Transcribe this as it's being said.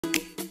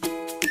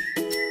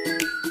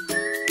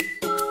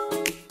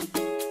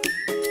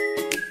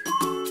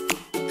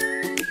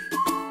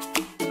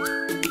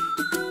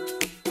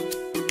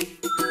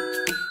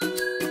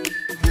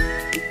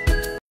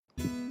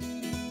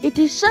It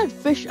is said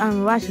fish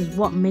and rice is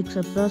what makes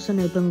a person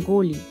a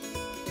Bengali.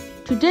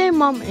 Today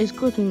Mom is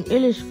cooking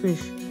Ilish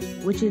fish,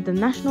 which is the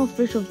national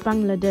fish of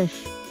Bangladesh.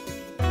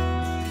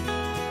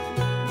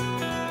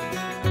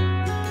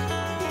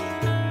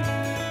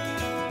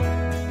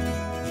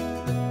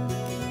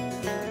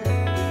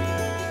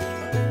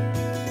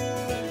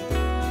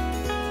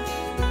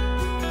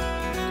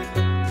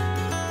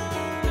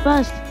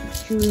 First,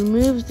 she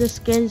removes the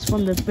scales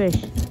from the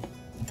fish.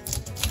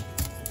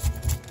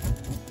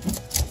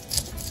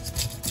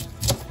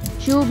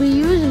 She will be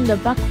using the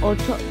back or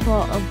top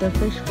part of the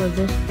fish for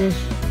this dish.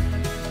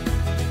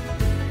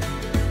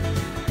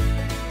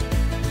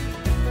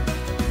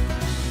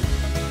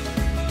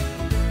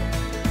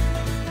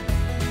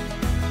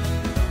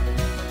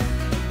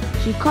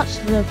 She cuts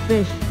the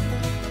fish.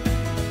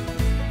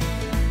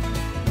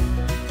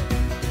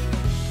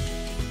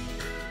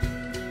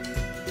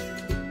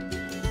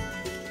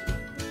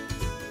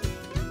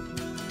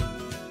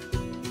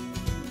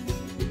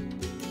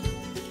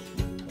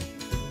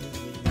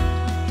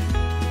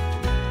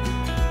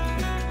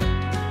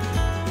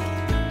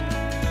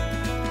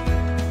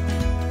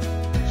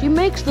 She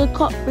makes the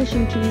cut fish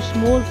into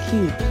small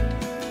cubes.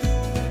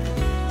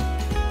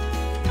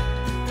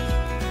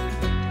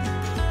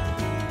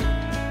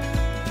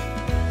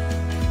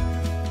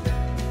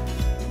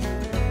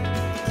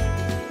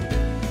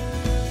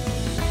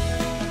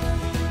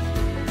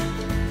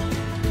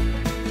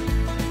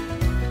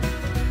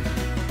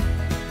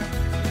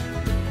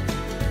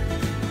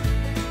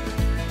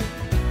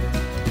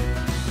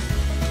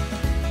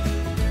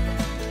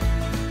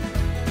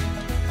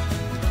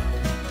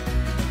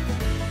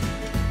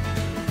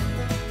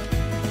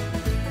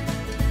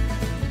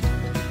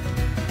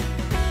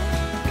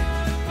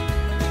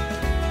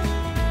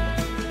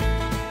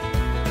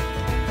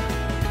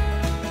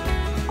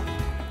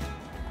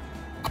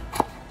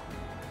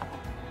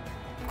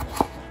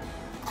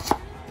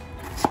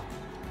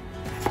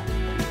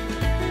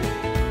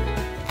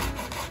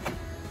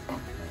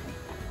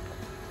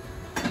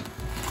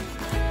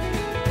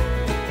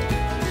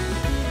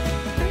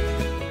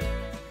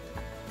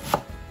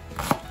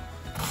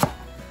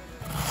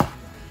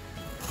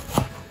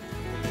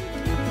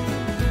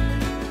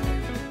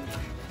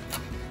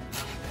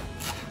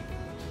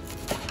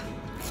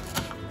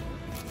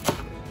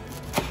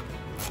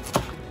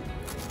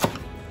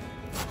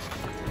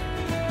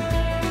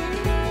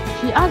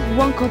 She adds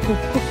 1 cup of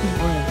cooking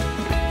oil.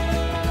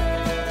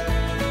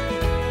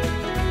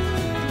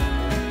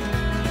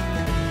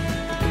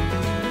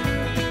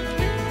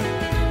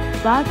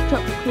 Five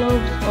chopped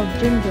cloves of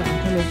ginger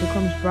until it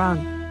becomes brown.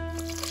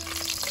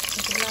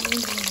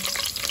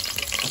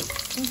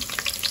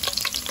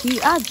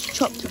 She adds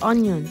chopped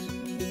onions.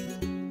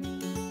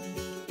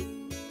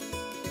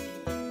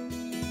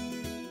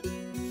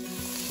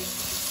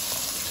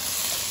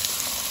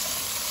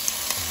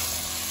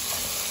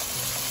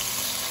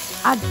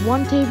 Add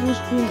 1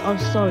 tablespoon of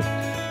salt.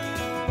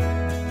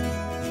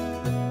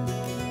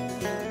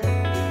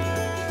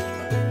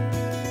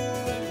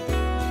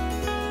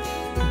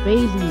 Bay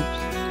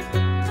leaves.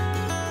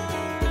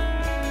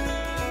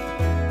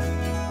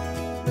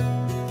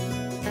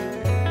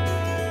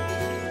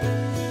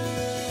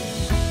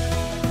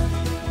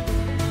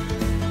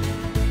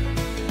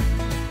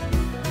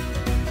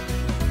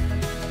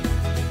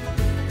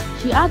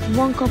 She adds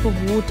 1 cup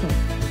of water.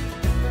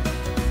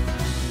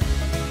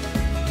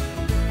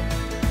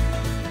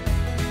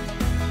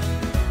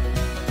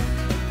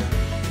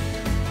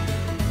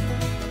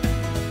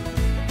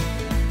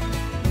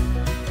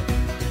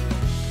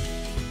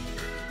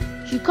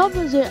 She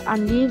covers it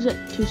and leaves it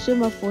to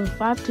simmer for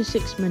 5 to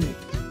 6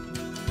 minutes.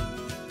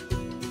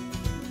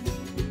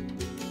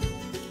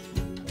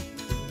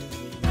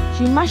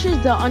 She mashes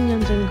the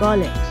onions and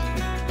garlics.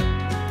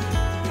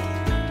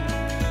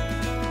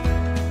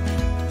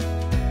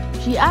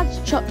 She adds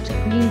chopped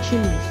green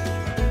chilies.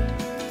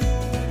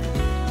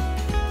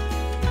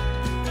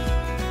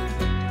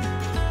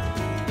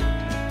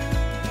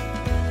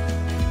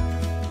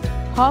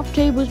 Half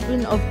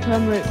tablespoon of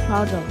turmeric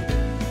powder.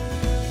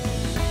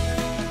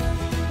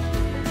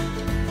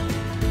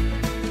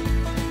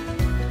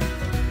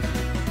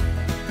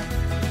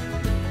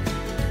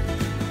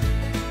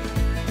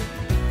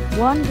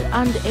 One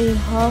and a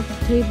half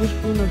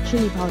tablespoon of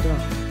chili powder.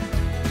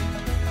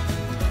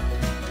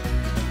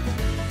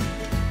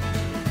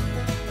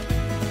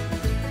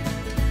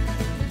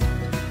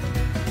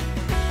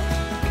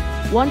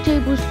 One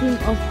tablespoon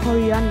of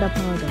coriander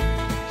powder.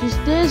 She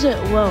stirs it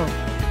well.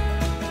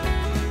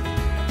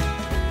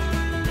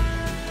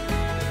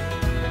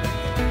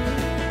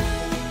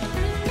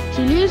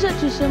 She leaves it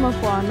to simmer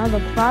for another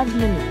 5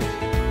 minutes.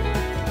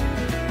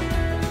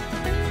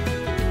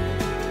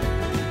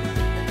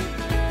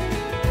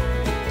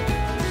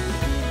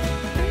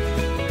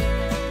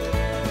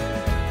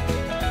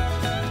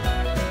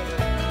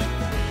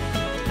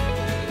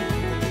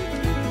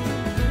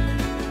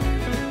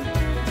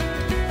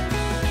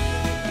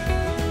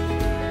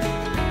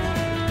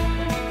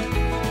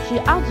 She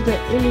adds the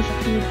Ilish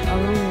cubes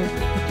along with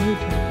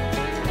potato.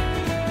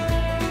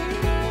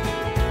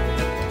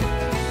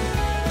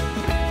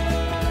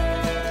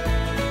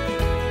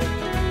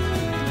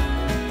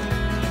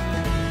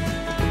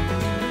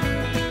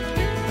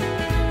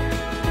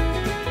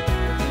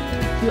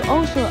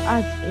 also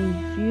adds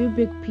a few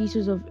big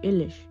pieces of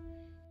Illish.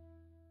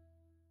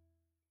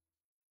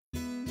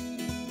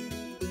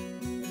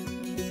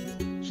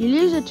 She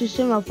leaves it to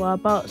simmer for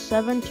about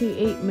 7 to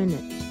 8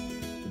 minutes.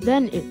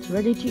 Then it's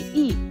ready to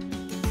eat.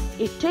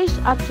 It tastes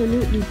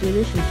absolutely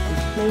delicious with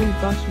plain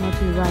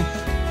basmati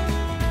rice.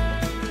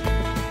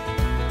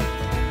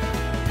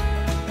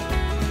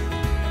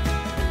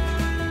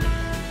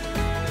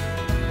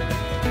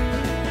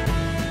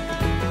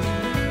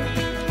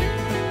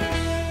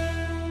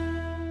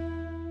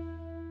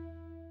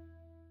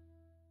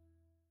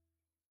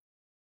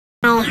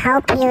 I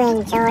hope you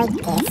enjoyed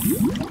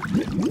this.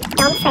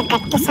 Don't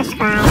forget to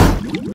subscribe.